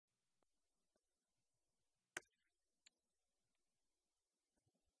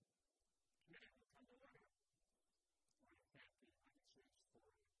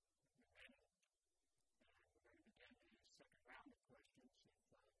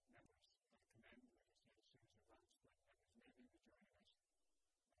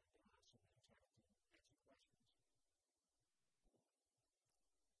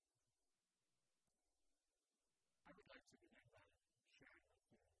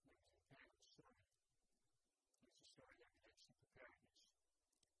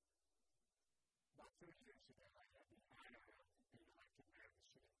about 3 years ago, I had the honor of being elected mayor of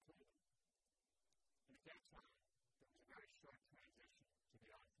the city of Cleveland. And at that time, there was a very short transition to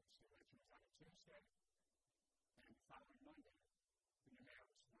the office. The election was on a Tuesday, and the following Monday, the new mayor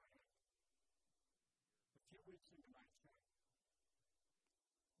was sworn in. A few weeks into my term,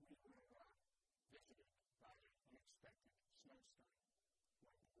 we were visited by an unexpected snowstorm,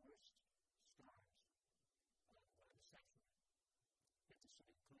 one of the worst storms of the century, hit the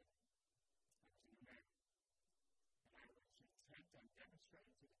city of Cleveland. I was a new mayor, and I was intent on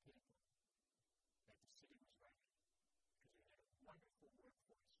demonstrating to the people that the city was ready, because we had a wonderful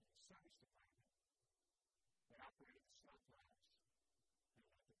workforce in the service department that operated the snowplows, and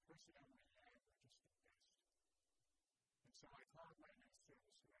the personnel we had were just the best. And so I called my new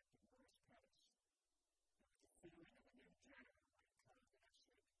service director, Morris Pettis, and with the feeling of a new general, I called and I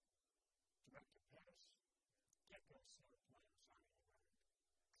said, Director Pettis, get those snowplows out of the road.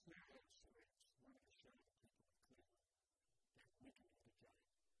 Clear those streets. We're going to show the people of Cleveland that we can do the job.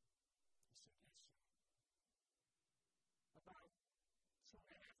 He said, yes, sir. About 2.5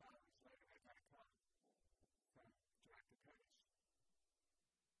 hours later, I got a call from Director Pettis.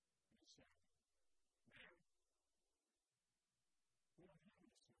 And he said, Mayor, we don't have any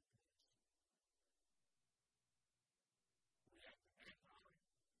snowplows. We have the manpower,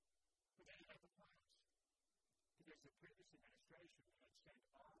 but they didn't have the plows. Because the previous administration had sent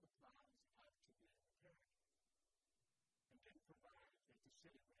all the plows out to be repaired and didn't provide that the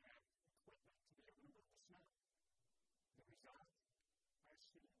city would have equipment to be able to move the snow. The result, our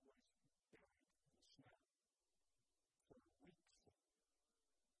city was buried in the snow for weeks.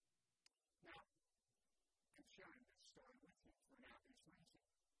 Now, I'm sharing this story with you for an obvious reason.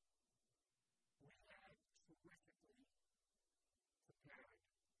 We had terrifically prepared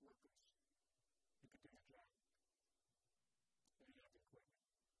workers who could do the job. They had the equipment.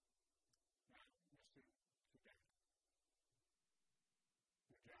 Now, Mr. Cadet,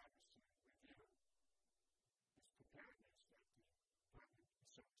 your job is to review this preparedness that the department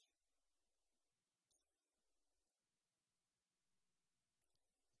asserts.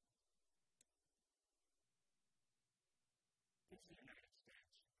 Is the United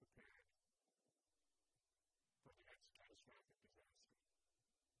States prepared for the next catastrophic disaster?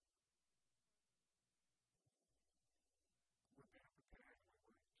 We're better prepared than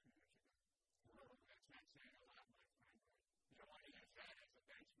we were 2 years ago. Well, that's not saying a lot, my friend. You don't want to use that as a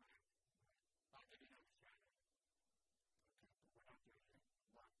benchmark. I'll give you another shot at it. Okay, but we're not there yet.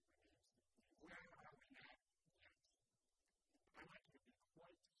 What remains? Where are we at? Yes. I'd like you to be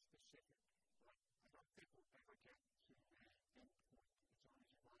quite specific. I don't think we'll ever get to an end point.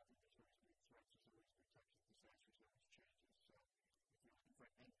 It's always evolving. There's always new threats.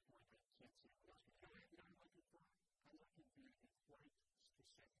 There's always new types of disasters. There's always changes. So if you're looking for an end point, I can't say what else. But you know what I'm looking for? I'm looking for you to be quite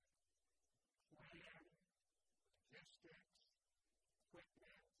specific. Plan, logistics,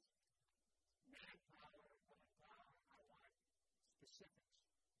 equipment, manpower, womanpower. I want specifics.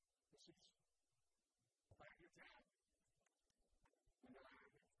 This is part of your job. We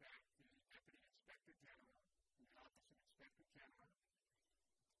are, in fact, the Deputy Inspector General in the Office of Inspector General,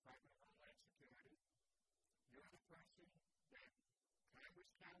 Department of Homeland Security. You're the person that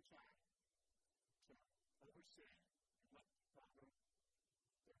Congress counts on to oversee and look over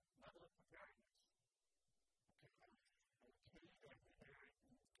the level of preparedness. Okay, I will tell you that we are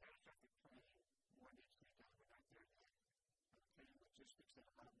in catastrophic planning. More needs to be done. We're not there yet. I will tell you logistics that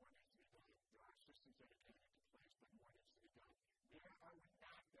a lot more needs to be done. There are systems that are getting into place, but more needs to be done. Where are we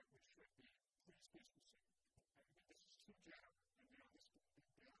not that we should be? Please be specific. I think this is too general. And you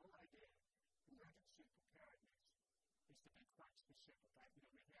know, the whole idea of emergency preparedness is to be quite specific.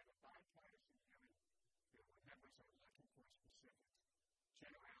 We've had a bipartisan hearing here where members are looking for specifics.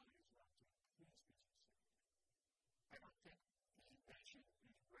 Generality is well too. Please be specific. I don't think the nation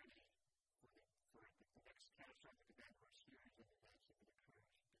is ready for the next catastrophic event or a series of events if it occurs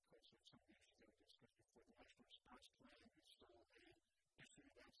because of some of the issues that we discussed before. The national response plan is still an issue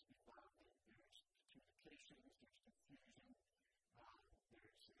that's evolving. There's communications, there's confusion,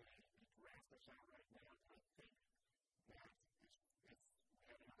 there's a draft that's out right now. I think that if we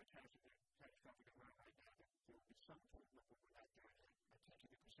had another catastrophic event right now, that there would be some point where we're not there yet. I can't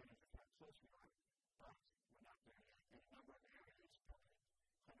give you the percentage of how close we are, but we're not there yet. In a number of areas, probably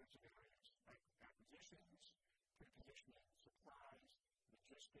hundreds of areas, like acquisitions, prepositioning, supplies,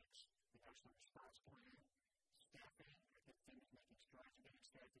 logistics, the national response plan, staffing. I think things making strides in getting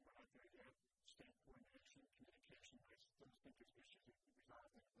staffing. We're not there yet. State coordination, communication, those think there's issues that can be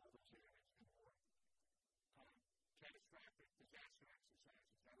resolved in all those areas and more. Catastrophic disaster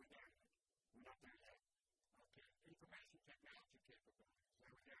exercises. Are we there yet? We're not there yet. Okay. Information technology capabilities.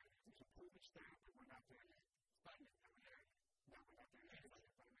 Now we have there's improvements there, but we're not there yet. Funding, now we have. No, we're not there yet.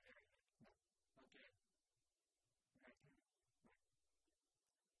 Funding, but we're there yet. No. Okay. We're not there yet. Right.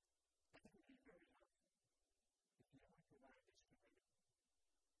 I think it would be very helpful if you would provide this committee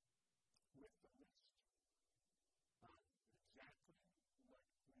with the list of exactly what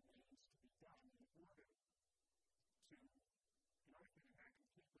remains to be done in order for the American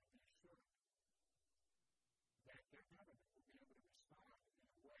people to be assured that their government will be able to respond in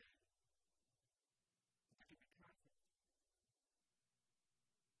a way that they can be confident.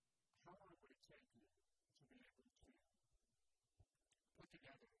 How long would it take you to be able to put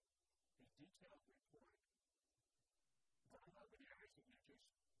together a detailed report going over the areas that you just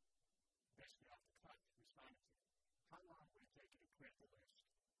basically off the cuff responded to? How long would it take you to create the list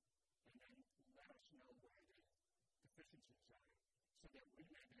and then let us know where the deficiencies are so that we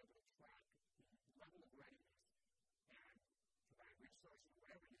may be able to track the level of readiness and provide resources or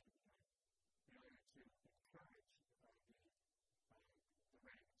whatever needs to be done in order to encourage the readiness? How long would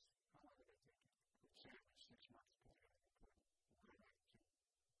that take you? I would say it was 6 months to put together a report.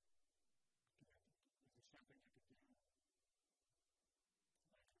 Is there something you could do like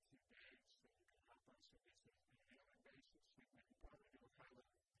in a few days that you can help us with this on an annual basis? We can probably do a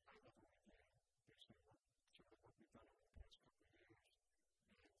high-level review based on what we've done over the past couple of years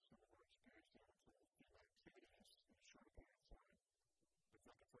and some of our experience there with FEMA activities in a short period of time, but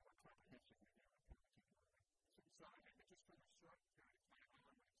looking for a more comprehensive review in particular. So I think that just from a short period of time, how long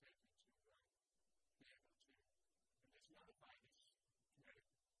would it take you to be able to at least notify this committee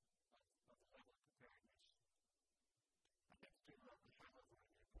of the level of preparedness? I think to do a high-level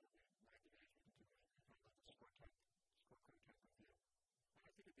review, probably 90 days we can do a high-level scorecard type review. And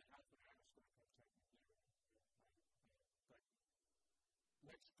I think it'd be helpful to have a scorecard type review. But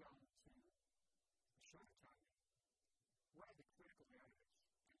let's go to a shorter time. What are the critical areas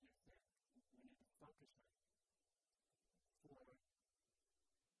that you think we need to focus on for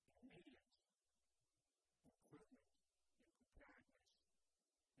immediate improvement in preparedness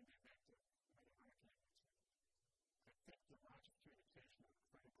in the event of an hurricane incident? I think the logic communication is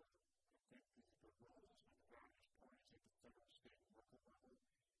critical. I think the roles and the various parties at the federal, state, and local level,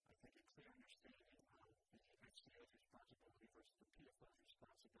 I think a clear understanding of the FCA's responsibility versus the PFO's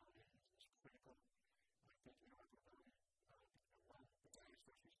responsibility is critical. I think interoperability among the various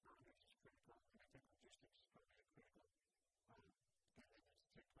first responders is critical, and I think logistics is probably critical. That needs to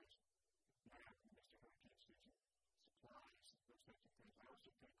take place not after the midst of hurricane season. Supplies, those types of things. I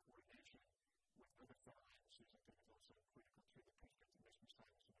also think coordination with other federal agencies, I think, is also critical through the prescriptive mission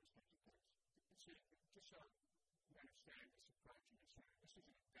statements and those types of things. See, just so you understand this approach and this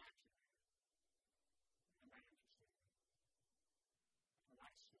isn't a document. I'm not interested in it. I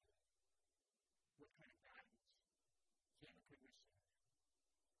want to see what kind of guidance FEMA could receive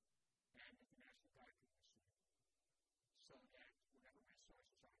and that the National Guard could receive so that whatever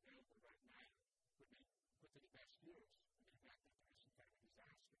resources are available right now would be put to the best use in the event that there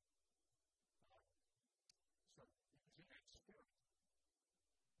is some kind of disaster. So it was in that spirit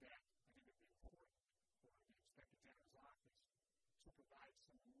that I think it would be important for the Inspector General's office to provide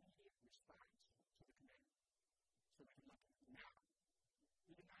some immediate response to the committee. So we can look at now,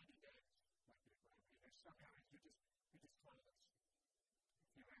 even 90 days might be a problem. There's some areas you just told us.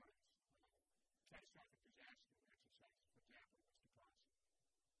 A few areas. Catastrophic disaster exercises, for example, Mr. Clausen.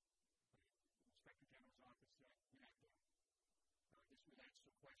 The Inspector General's office said, this relates to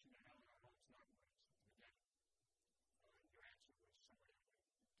a question that I know it's not raised at the beginning. Your answer was somewhat directed.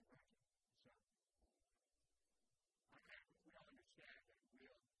 So, we all understand that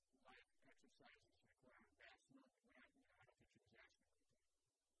real life exercises require vast movement. I don't think she was asking about that.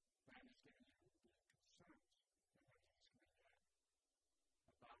 But I'm just giving you the concerns that I think this committee had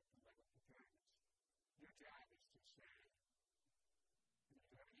about the level of preparedness. Your job is to say, you're going to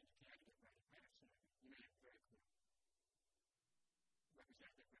do everything you can to get ready. I understand it. You made it very clear.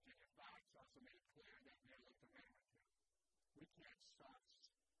 Representative Virginia Fox also made it clear that we have looked around with you. We can't soft this.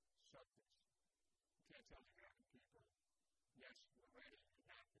 We can't tell the American people, yes, we're ready, we're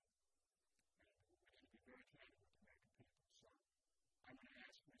not ready. And we need to be very candid with the American people. So I'm going to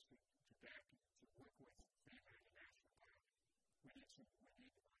ask Mr. Tobacco to work with FEMA and the National Guard.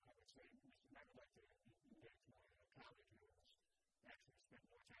 I would say, Mr. I would like to engage my colleague who has actually spent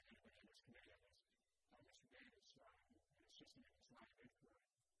more time than anybody in this committee on this. Mr. Davis, an assistant in his line of inquiry,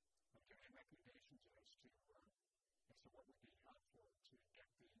 giving recommendations as to what would be helpful to get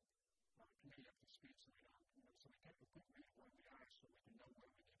the committee up to speed so we don't, so we get a good read of where we are so we can know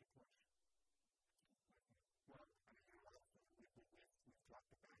where we need to push. Well, I mean, we've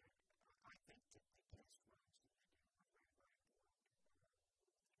talked about it. I think that the test runs that we do are very,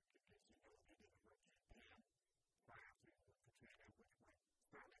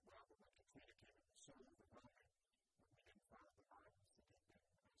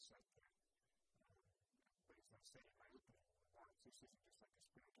 said in my opening remarks, this isn't just like a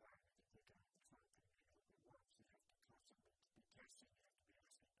spare tire that you take out of the trunk and it works. You have to constantly be testing, you have to be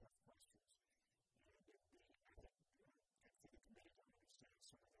asking tough questions. And I think for the committee to understand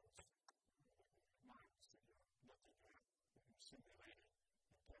some of those minds that you're looking at and simulating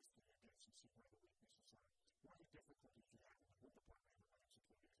and testing against to see where the weaknesses are. One of the difficulties you have in the whole Department of Homeland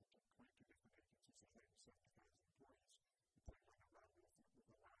Security is that 22 different agencies have 170,000 employees. You play on a lot with a lot of different cultures.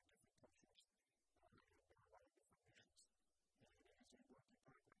 There are a lot of different missions. And it is a work in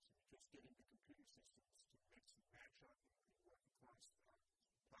progress. And just getting the computer systems to mix and match up and work across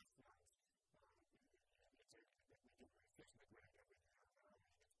platforms. We do efficiently grade everything out now,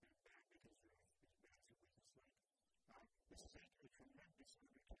 and it's been bad because of these massive weaknesses. This is a tremendous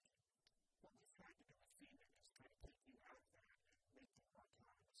undertaking. What we've tried to do with FEMA is try to take you out of that and make them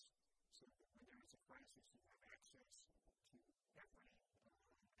autonomous. So that when there is a crisis, you have access to every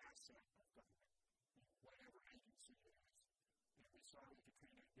asset of government, in whatever agency it is. And we saw that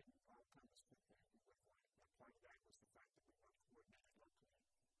Katrina didn't all come as quickly as we would have wanted. But part of that was the fact that we weren't coordinated locally,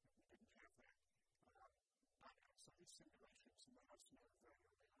 and we didn't have that. So these simulations let us know very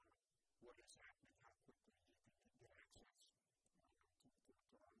early on what is happening, how quickly you can get access to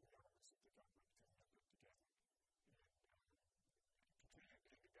all the elements that the government can put together. And Katrina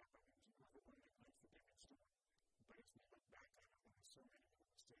ended up, it was an overwhelming, unforgiving story. But as we look back on it, there were so many little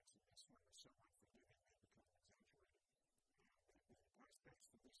mistakes in this one, so unforgiving, they become exaggerated. And the prospects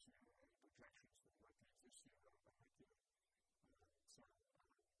for this year, and the projections for the hurricanes this year are quite good.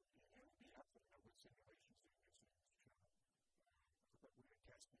 It would be helpful to know what simulations they're using to show what we're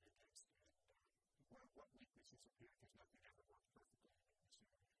testing against and what weaknesses appear, because nothing ever works perfectly in this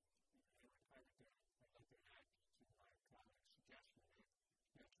area. I'd like to add to my colleague's suggestion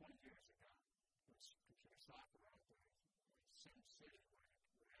that 20 years ago, there was computer software out there in Sim City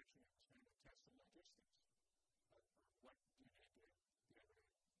where actually it was trying to test the logistics of what you need to be able to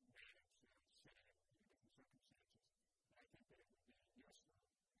manage city in different circumstances. And I think that it would be useful,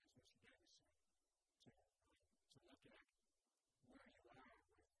 as Mr. Davis said, to look at where you are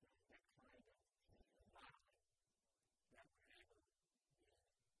with that kind of modeling that we're able to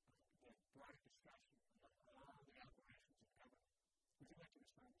get broader discussion on all the operations of government. Would you like to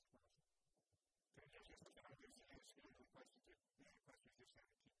respond, Mr. Carlson? The question is just how to keep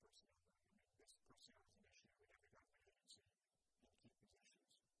personnel. I mean, this personnel is an issue in every government agency in key positions,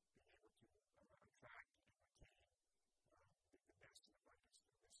 being able to attract and retain the best and the brightest. This is an agency,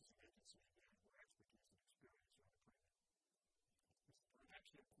 again, where expertise and experience are on the premium.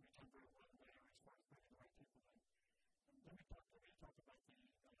 Actually, we've done very well there as far as bringing the right people in. Let me talk about the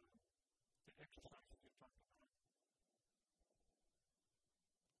exercises you talked about.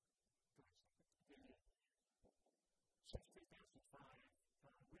 Since 2005,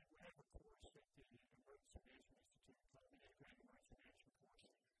 we have a course at the Emergency Management Institute called the Integrated Emergency Management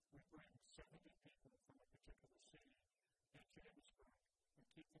Course. We bring 70 people from a particular city at Chambersburg and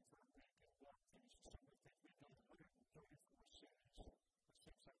keep them for a week and walk things to some of the things. We've done 134 cities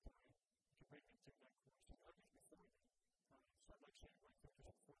since that time to bring them through that course. And others before them. So I'd like to say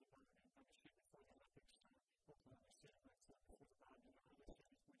one thing just before the bombing, before the Olympics, Oklahoma City went before the bombing, and other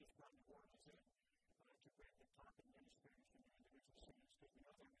cities. We just brought New Orleans in to bring the top administrators from the individual cities, because we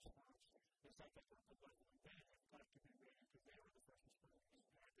know their response is like at the level, and they have got to be ready because they are the first responders. And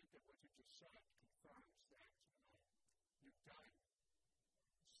I think that what you just said confirms that you've done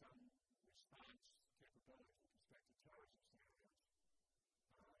some response capability with respect to terrorism scenarios.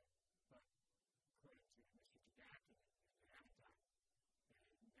 But according to Mr. Tadaki, you haven't done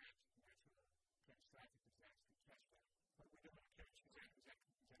natural catastrophic disaster test that. What we're doing in case is that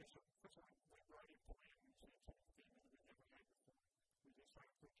first of all, we brought in plans into FEMA that we never had before. We just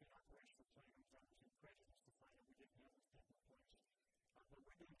started looking at operational plans. I was in prejudice to find out we didn't have those people in place. But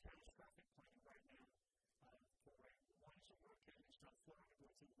we're doing catastrophic planning right now for one is a hurricane in South Florida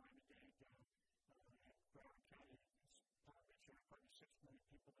going through Miami-Dade and Broward County. Probably 6 million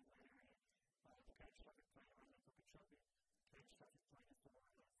people in that area. The catastrophic plan on the Okeechobee, catastrophic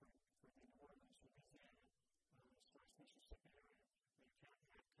plan for the New Orleans, Louisiana, as far as Mississippi area. We have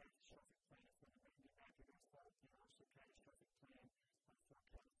catastrophic plan for the Mackinac Fault, and also catastrophic plan for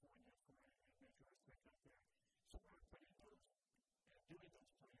California for a major earthquake out there. So we're putting those and doing those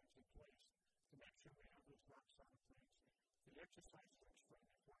plans in place to make sure we have those rock solid plans. The exercises are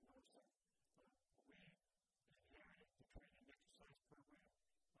extremely important also. We inherited the training exercise program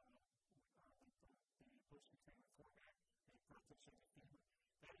the Post-Containment Reform Act and processing the FEMA.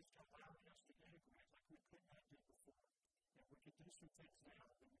 That is allowing us to integrate like we could not do before. And we can do some things now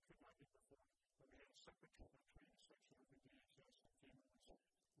that we could not do before. But we had a separate training section over DHS and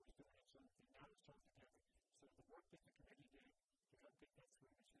FEMA was doing its own thing. Now it's all together. So think that's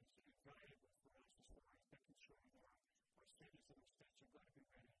which is invaluable for us as far as making sure that our cities and our states are going to be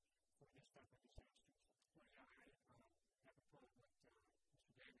ready for this type of disasters. Well, yeah, apropos of what Mr.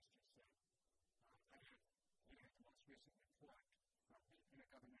 Davis just said, I have the most recent report from the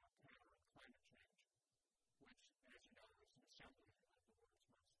Intergovernmental Panel on Climate Change, which, as you know, is an assembly of the world's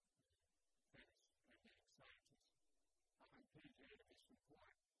most famous and leading scientists. On page 8 of this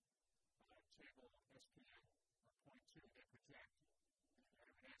report, table SPM point 2, they project, and I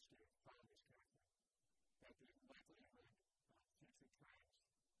would ask you to follow this carefully, that the likelihood of future trends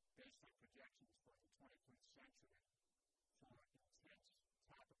based on projections for the 21st century for intense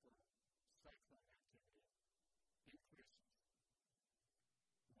tropical cyclone activity increases.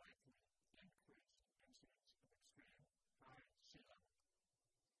 Likely increased incidence of extreme high sea level.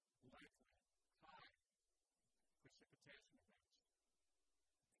 Likely high precipitation events.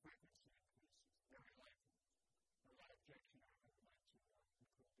 Frequency increases. Very likely. Without objection, I would like to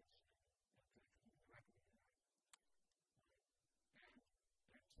include this in the record here. And to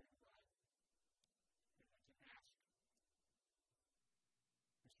ask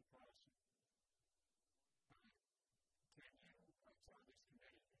Mr. Paulson, can you tell this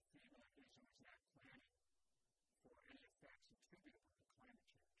committee if FEMA is or is not planning for any effects attributable to climate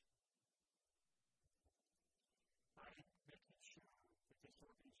change? I'm making sure that this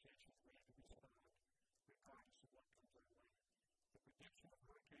organization is ready to respond regardless of what comes our way. The prediction of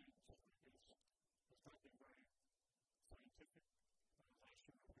hurricanes has not been very scientific. Last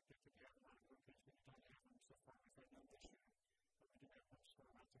year we predicted we have a lot of hurricanes, but we don't have them so far as I know this year. But we do have much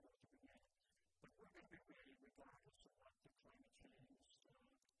storm out there to be made. But we're going to be ready regardless of what the climate change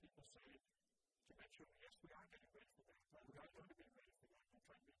people say to make sure, yes, we are getting ready for that. Well, we are going to be ready for that. I'm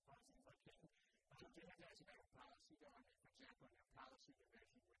trying to be positive I can. Do you guys have a policy though? I mean, for example, in your policy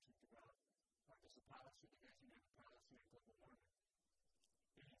division, which you developed, there's a policy division and a policy on global warming.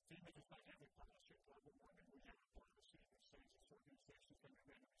 FEMA does not have a policy on global warming. We have a policy that says this organization is going to be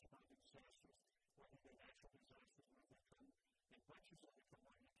ready to respond to disasters, whether they're natural disasters or they come in bunches or they come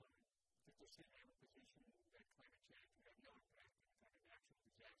one at a time. If they say they have a position that climate change will have no impact on the kind of natural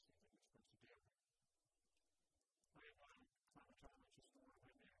disasters that we're supposed to deal with. I am a climatologist or a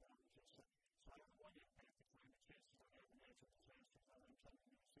meteorologist, so I don't know what impact the climate change is going to have on natural disasters. All I'm telling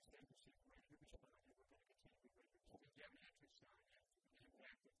you is this agency is ready to respond and we're going to continue to be ready to respond. Do you have an interest in the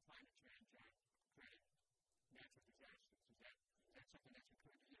impact of climate change on creating natural disasters? Is that something that's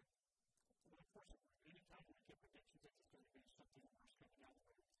occurred to you? Well, of course, anytime we get predictions that there's going to be something worse coming down the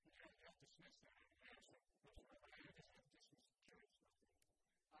road, you don't dismiss that. I just was curious about that.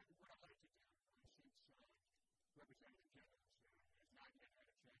 What I'd like to do, since Representative Jennings has not yet had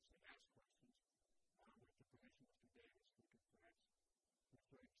a chance to ask questions, with the permission of Mr. Davis, we could perhaps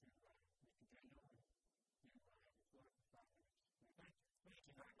refer to Mr. Daniel, and you have the floor for 5 minutes. Thank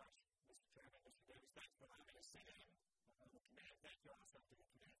you very much, Mr. Chairman. Mr. Davis, thanks for allowing me to sit in on the committee. Thank you also to the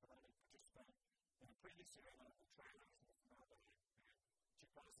committee for letting me participate in the previous hearing on the trials of the FEMA and Chief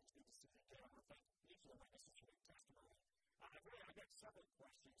Policy. It's good to see you again. I want to thank each of the witnesses for their testimony. I've got several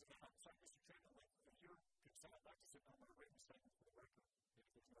questions. I'm sorry, Mr. Chairman, with your consent, I'd like to sit on my written statement for the record,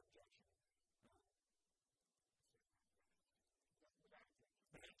 if there's no objection. Without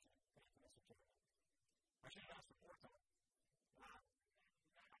objection. Thank you, Mr. Chairman. I should ask for more time.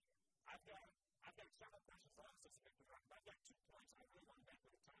 I've got several questions for us. I've got 2 points I really want to make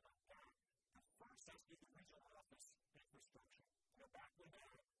with the time I've got. The first has to do with the regional office infrastructure. Back when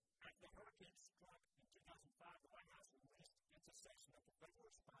after the hurricane struck in 2005, the White House released its assessment of the federal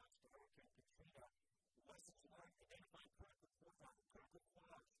response to Hurricane Katrina. Lessons learned identified critical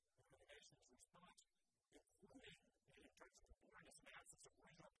flaws in the nation's response, including in terms of preparedness and absence of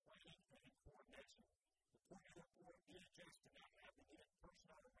regional planning and coordination. According to the report, DHS did not have the needed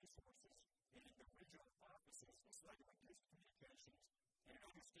personnel and resources in the regional offices. This led to reduced communications and an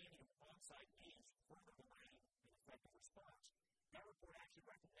understanding of on-site needs, further delaying an effective response. That report actually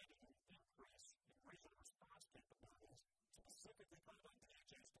recommended an increase in regional response capabilities, specifically called on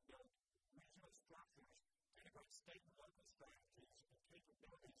DHS to build regional structures, integrate state and local strategies and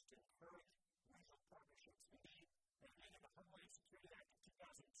capabilities to encourage regional partnerships. Indeed, at the end of the Homeland Security Act of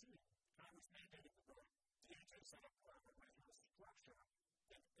 2002, Congress mandated the DHS set up a regional structure.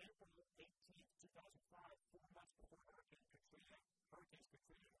 In April 18, 2005, 4 months before Hurricanes Katrina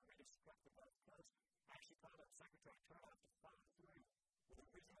and Rita struck the Gulf Coast, I actually called up Secretary Turnoff to follow through with a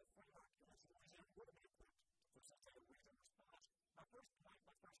regional framework in which Louisiana would have been equipped to facilitate a regional response. My first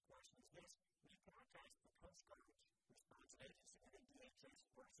question is this: when you contrast the Coast Guard's response agency within DHS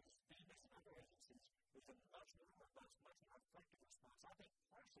versus FEMA's and other agencies, there's a much more robust, much more effective response. I think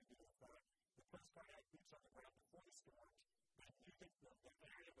partially due to the fact the Coast Guard had boots on the ground before the storms. They knew that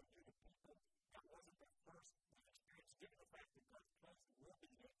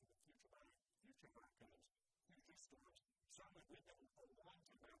extreme hurricanes, future storms. Certainly, we've been a long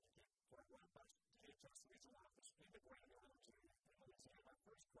time out to get for a robust DHS regional office in the Grand Islands area. In Louisiana, my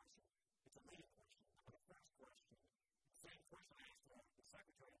first question, it's a leading question, but my first question, the same question I asked the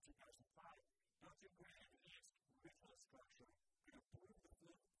Secretary in 2005, don't you agree that its regional structure could improve the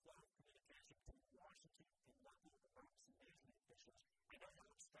flow of communication between Washington and local emergency management officials? I know you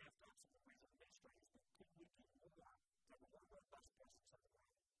have staffed up some of the regional administrators, but could we do more to have a more robust presence on the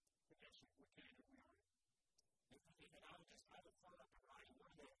ground? But yes, we can and we are. And I would follow up and write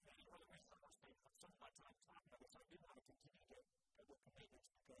one of the reasons I want to spend some of my time talking about this. I do want to continue to build commitments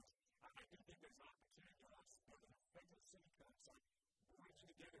because I do think there's an opportunity to also build a federal city concept, bringing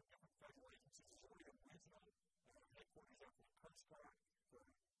together different federal agencies. There's already a regional headquarters out for the Coast Guard, for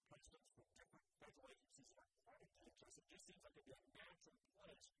presidents from different federal agencies that are part of DHS. It just seems like it'd be a natural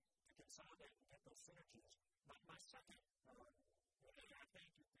place to consolidate and get those synergies. My second, and I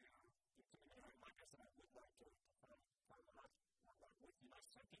thank you for your commitment. Like I said, I would like to follow up with you. My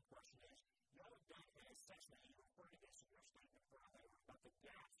second question is, you all have done an assessment, you referred to this in your statement earlier, about the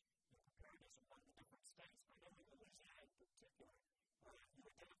gaps in preparedness among the different states. I know in Louisiana in particular, you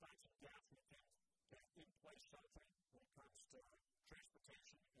identified some gaps when it comes to in-place sheltering, when it comes to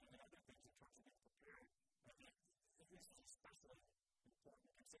transportation, and other things in terms of being prepared. I think this is especially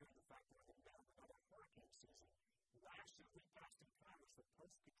important considering the fact that we're in the middle of another hurricane season. Last year, we passed in Congress the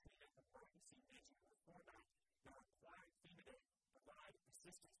Post-Katrina Emergency Management Reform Act that required FEMA to provide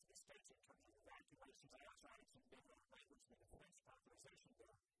assistance to the states in terms of evacuations. I also added some different language in the defense authorization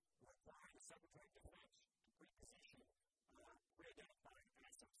bill, requiring the Secretary of Defense to pre-position pre-identified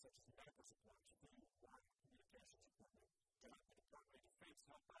assets such as medical supplies, food, water, communications equipment, to help the Department of Defense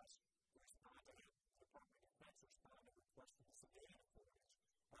help us respond to the Department of Defense respond to requests from the civilian authorities.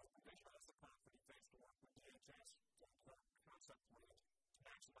 We also call for defense to work with DHS to develop concept plans to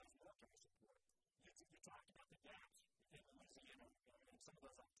maximize military support. You talked about the gaps in Louisiana, and some of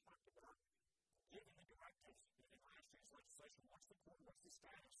those I've talked about. Given the directives in last year's legislation, what's the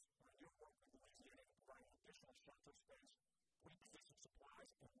status of your work with Louisiana to provide additional shelter space, pre-position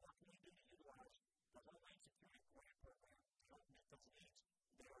supplies, and what can we do to utilize the Homeland Security Grant Program to help meet those needs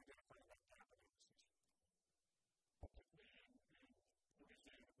that are identified in that gap analysis? Particularly in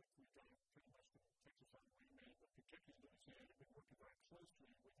Louisiana, we've done pretty much from Texas on the way made, but particularly in Louisiana, we've been working very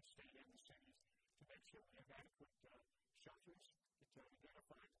closely with the state and the cities to make sure we have adequate shelters to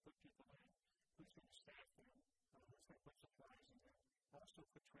identify, to put people in, who's going to staff them, who's going to put supplies in them, also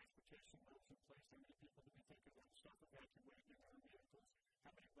put transportation modes in place. How many people do we think are going to self-evacuate in their vehicles?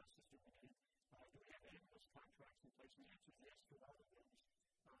 How many buses do we need? Do we have ambulance contracts in place? The answer is yes to all of those.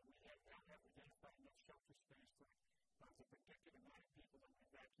 We now have identified enough shelter space for the predicted amount of people that we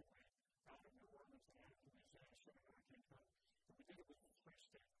evacuate out of New Orleans and out of Louisiana should a hurricane come. And we did it with the three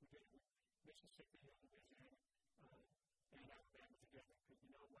states. We did it with Mississippi and Louisiana and Alabama together because we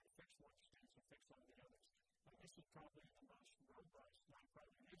know what affects one state affects all the others. This is probably the most robust, not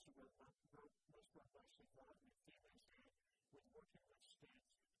probably, it is the most robust involvement FEMA's had with working with states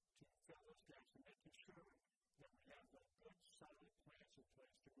to fill those gaps and making sure that we have the good, solid plans in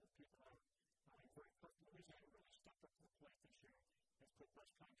place to move people out. Louisiana really stepped up to the plate this year and put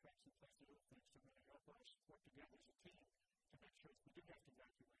those contracts in place to do things to really help us work together as a team to make sure if we do have to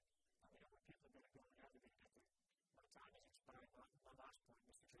evacuate, we know where people are going to go and how they're going to get there. My time is expired. My last point,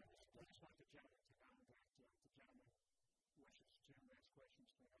 Mr. Chairman, I just want the gentleman to know that the gentleman wishes to ask questions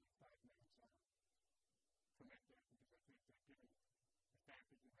for another 5 minutes. Permit that because I think that given the fact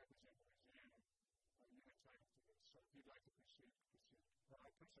that you represent Louisiana, you're entitled to this. So if you'd like to proceed. Well, I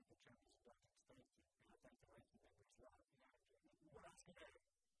appreciate the chairman's indulgence. Thank you. And I thank the ranking member as well. What I was going to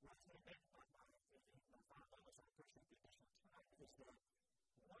make my final comments, I appreciate the additional time, is that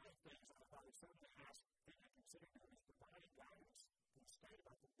one of the things I would certainly ask that you consider doing is providing guidance to the state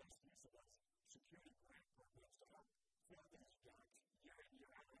about the best use of those security grant programs to help fill these gaps year in,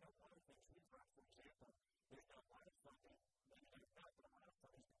 year out. I know one of the things we've heard, for example, there's not a lot of funding, maybe there's not, but a lot of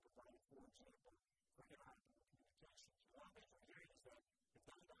funding has been provided, for example, for interoperable communications. One of the things we're hearing is that if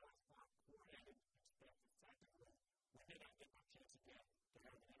those dollars aren't coordinated and spent effectively, we may not get that chance again to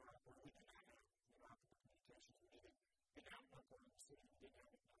have an interoperable. We did not have interoperable communications. We didn't get out in Oklahoma City. We didn't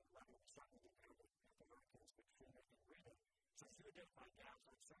have it on the level. We certainly didn't have it at the hurricanes, Katrina and Rita. So if you identify gaps,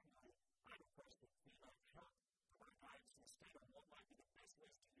 I request that FEMA help provide guidance to the state on what might be the best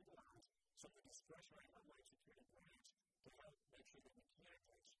ways to utilize some of the discretionary Homeland Security grants to help make sure that we can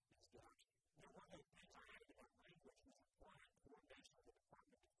address these gaps. One of the things I added in my language was requiring coordination with the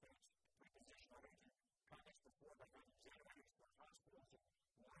Department of Defense to pre-position. I heard you comments before about having generators for hospitals and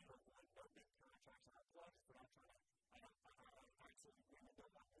one-on-one, no big contracts. I applaud you for that. I absolutely agree. I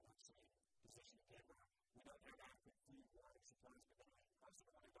don't want to see position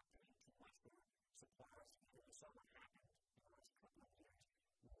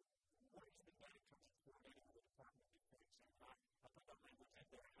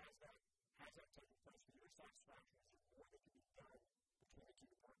taking place for your satisfaction? Is there more that can be done between the two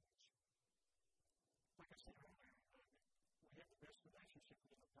departments? Like I said earlier, we have the best relationship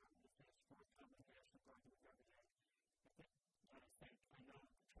with the Department of Defense, forthcoming in National Guard that we've ever had. I know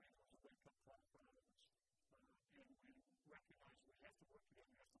the training was a wake-up call for all of us. And we recognize we have to work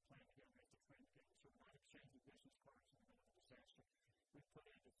together, we have to plan together, we have to train together. So we're not exchanging business cards in the middle of a disaster. We've put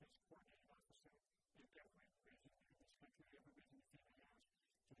a defense coordinating officer in every region in this country, every region the FEMA has,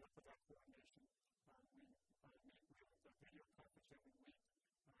 to help with that coordination. We meet with a video conference every week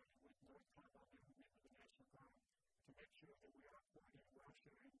with North Carolina, we meet with the National Guard to make sure that we are coordinating, we are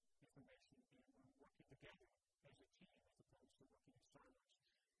sharing information, and we're working together as a team as opposed to working in silos.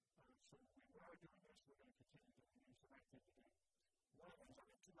 So we are doing this, we're going to continue to use the right thing to do. One of the things, I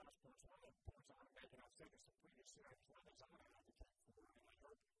have two last points. One of the points I want to make, and I've said this in previous series, one of the things I want to advocate for, and I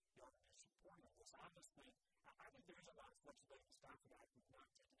hope y'all will be supporting this. Honestly, I think there is a lot of flexibility in staff that we've not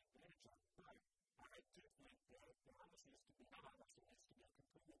taken advantage of, but I do think that there almost needs to be, not almost, it needs to be a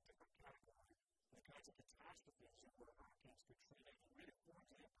completely different category. The kinds of catastrophes that where hurricanes could treat it, and really, for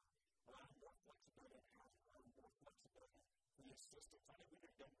example, allowing more flexibility in housing, allowing more flexibility for the assistance. I think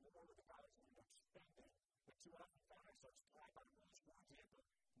we can do more with the dollars we end up spending, but too often find ourselves tied by rules, for example,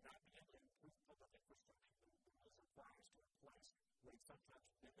 not being able to improve public infrastructure. The rules require us to replace what had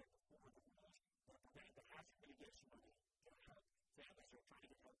sometimes been there before. The rules that prevent the hazard mitigation money to help families who are trying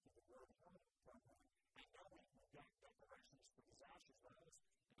to help through the Road Home program. I know we've got declarations for disasters laws,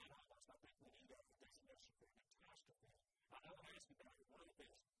 and then almost I think we need a designation for catastrophe. I want to ask you about one of the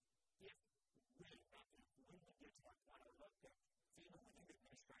things. If when we get to that point, I look at FEMA within the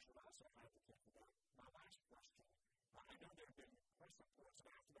administration also advocate for that. My last question, I know there have been press reports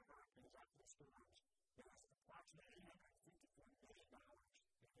that after the hurricanes, after the storms, there was approximately $854 million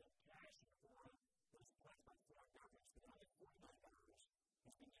in cash and oil that was pledged by foreign governments, but only $40 million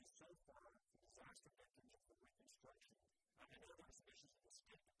has been used so far for disaster victims and for reconstruction. I know there were some issues with the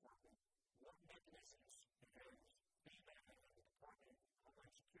State Department. What mechanisms and areas FEMA and the Department of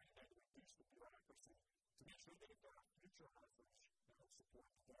Homeland Security had to reduce the bureaucracy to make sure that if there are future offers that will support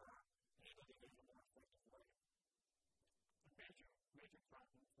that they are handled in a more effective way? A major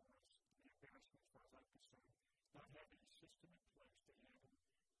problem for us, the embarrassment as far as I'm concerned, not having a system in place to handle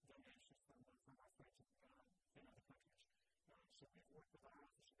donations from our friends in other countries. So we've worked with our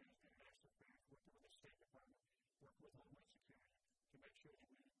Office of International Affairs, worked with the State Department, worked with Homeland Security to make sure that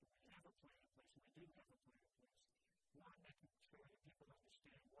we have a plan in place, and we do have a plan in place. One, making sure that people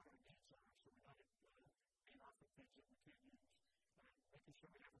understand what our needs are, so we're not being offered things that we can't use. Making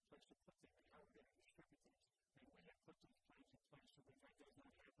sure we have a place to put them and how we're going to distribute things. And we have put those plans in place so that does not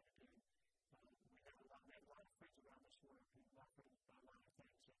happen again. We have a lot of friends around this work who offer a lot of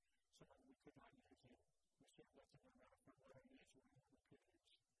things that some of them we could not use, and we sort of let them know what our needs were and what we could use.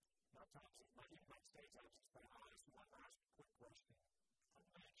 Now, Thompson, my United States, I'll ask you one last quick question. I'm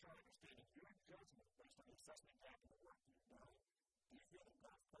not sure I understand your judgment based on the assessment gap in the work you've done. Do you feel the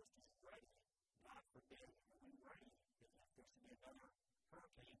Gulf Coast is ready? God forbid, are we ready if there's to be another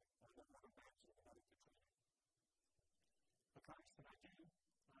hurricane or another batch of another Katrina? Because when I do,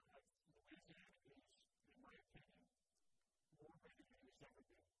 Louisiana is, in my opinion, more ready than it's ever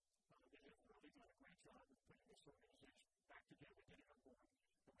been. They have really done a great job of putting this organization back together, getting on board.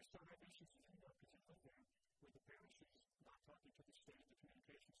 But we still have issues, as you know, because you live there, with the parishes not talking to the state, the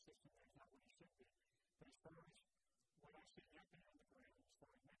communication system there is not what it should be. But as far as what I see happening on the ground, as far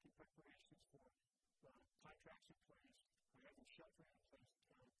as making preparations for contracts in place, having shelter in place,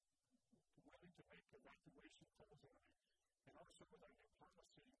 willing to make evacuation calls on it, and also with our new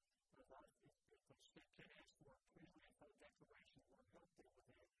policy of if the state can ask for a pre-landfall declaration or help them with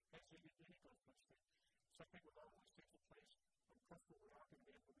that, as any Gulf Coast state. Something with all those things in place, I'm comfortable we are going to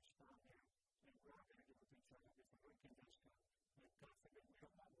be able to respond now, and we are going to do with each other if a hurricane does come. And God forbid we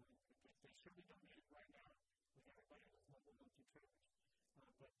don't want one, because they surely don't need it right now with everybody with global multi trailers.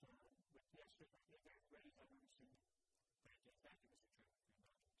 But yes, they're ready to understand. Thank you, Mr. Chairman.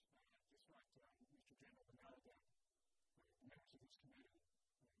 Just like Mr. General to know that members of this committee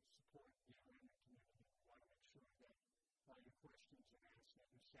support the environment community. We want to make sure that all your questions are asked, that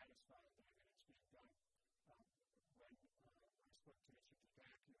you're satisfied that it's being done. When I spoke to Mr.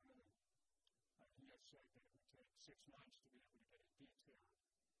 Jack earlier, he has said that it would take 6 months to be able to get a detailed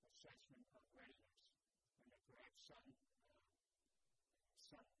assessment of readiness, and that perhaps some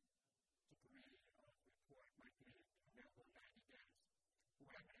degree of report might be available in 90 days.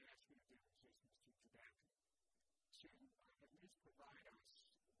 What I'm going to ask you to do is, Mr. Jack, to at least provide us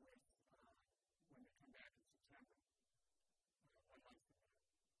with, when they come back in September, 1 month from now,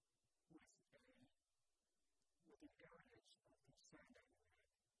 with the areas of concern that we have.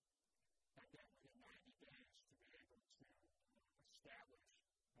 And then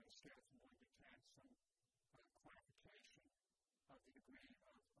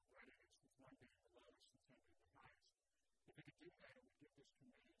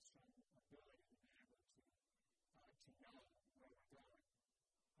ability to be able to know where we're going.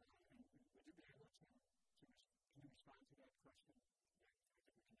 And would you be able to can you respond to that question?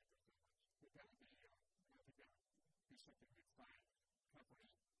 Yeah, I think we can get those numbers. But that would be, I think that would be something we'd find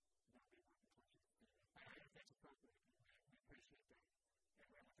company that would be working towards it. I don't know if that's appropriate. We appreciate that.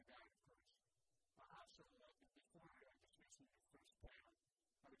 And we're with the guide, of course. Also, before I dismiss your first panel,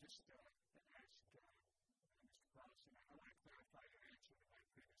 I would just ask Mr. Cross, and I want to clarify your answer to my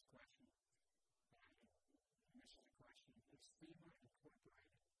previous question. And this is a question: is FEMA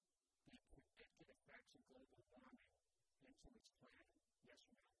incorporating the predicted effects of global warming into its planning? Yes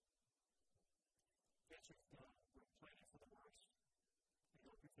or no? Yes or no. We're planning for the worst and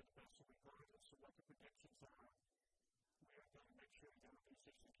hoping for the best regardless of what the predictions are. We are going to make sure that our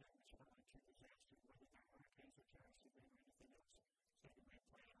position can respond to disaster, whether they're hurricanes or catastrophic or anything else. So we may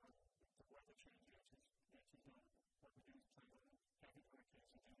plan on the weather changes, what we do is plan on having hurricanes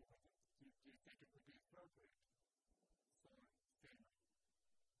and dealing with it. Do you think it would be appropriate for FEMA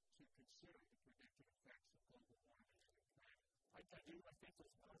to consider the predicted effects of global warming in the plan? I do. I think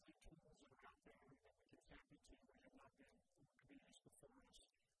there's other tools that are out there that we can tap into that have not been communities before us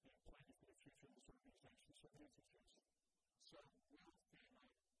and planning for the future of this organization. So the answer is yes. So will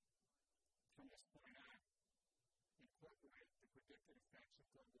FEMA, from this point on, incorporate the predicted effects of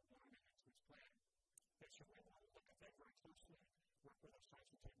global warming into its plan? Yes, so we will look at that very closely, work with our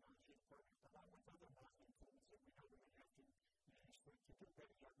science and technology department, along with other modeling tools that we know that we have to use to do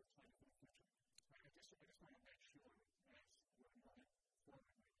better job of planning for the future. I just want to make sure, as we're moving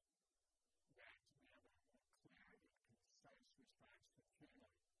forward, that we have a clear and concise response from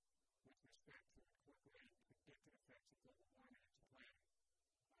FEMA with respect to incorporating the predicted effects of global warming into planning.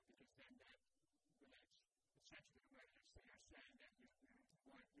 Because then that relates essentially to what you're saying that you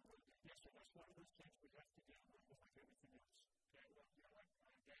want to do. Yes, so that's one of those things we have to deal with like everything else. Okay, well, you know what?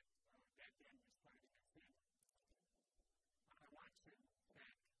 That then is part of the FEMA. I want to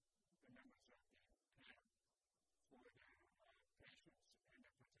thank the members of the panel for their patience and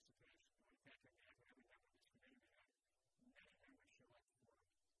their participation. I want to thank every member of this committee. We had many members show up for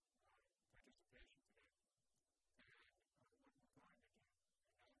participation today. And what we're going to do, now that we've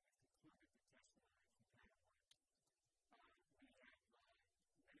concluded the testimony from panel one, we have many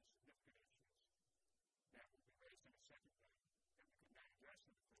significant issues that will be raised in the second panel that we could not address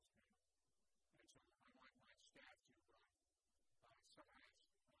in the first panel. And so I want my staff to summarize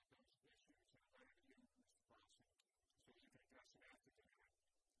those issues and a letter to you, Mr. Bronson, so you can address them after tonight.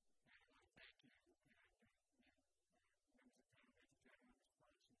 And I want to thank you and you, members of the panel, Major General, Mr.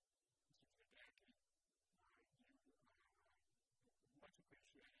 Bronson, Mr. Zadaki. You are much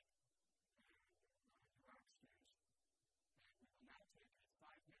appreciated, and you are excused. And we will now take a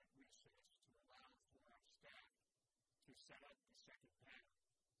 5-minute recess to allow for our staff to set up the second panel.